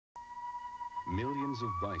Millions of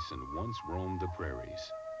bison once roamed the prairies.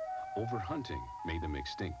 Overhunting made them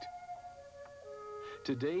extinct.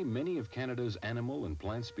 Today, many of Canada's animal and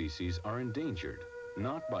plant species are endangered,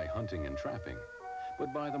 not by hunting and trapping,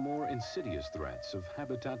 but by the more insidious threats of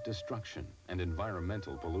habitat destruction and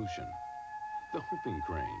environmental pollution. The whooping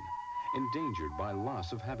crane, endangered by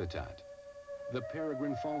loss of habitat. The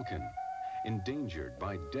peregrine falcon, endangered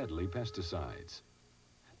by deadly pesticides.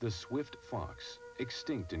 The swift fox,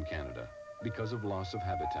 extinct in Canada because of loss of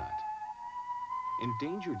habitat.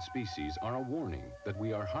 Endangered species are a warning that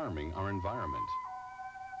we are harming our environment.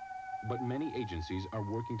 But many agencies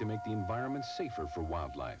are working to make the environment safer for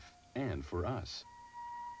wildlife and for us.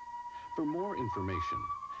 For more information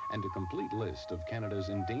and a complete list of Canada's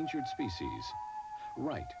endangered species,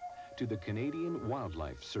 write to the Canadian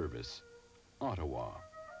Wildlife Service, Ottawa,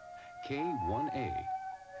 K1A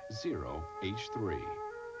 0H3.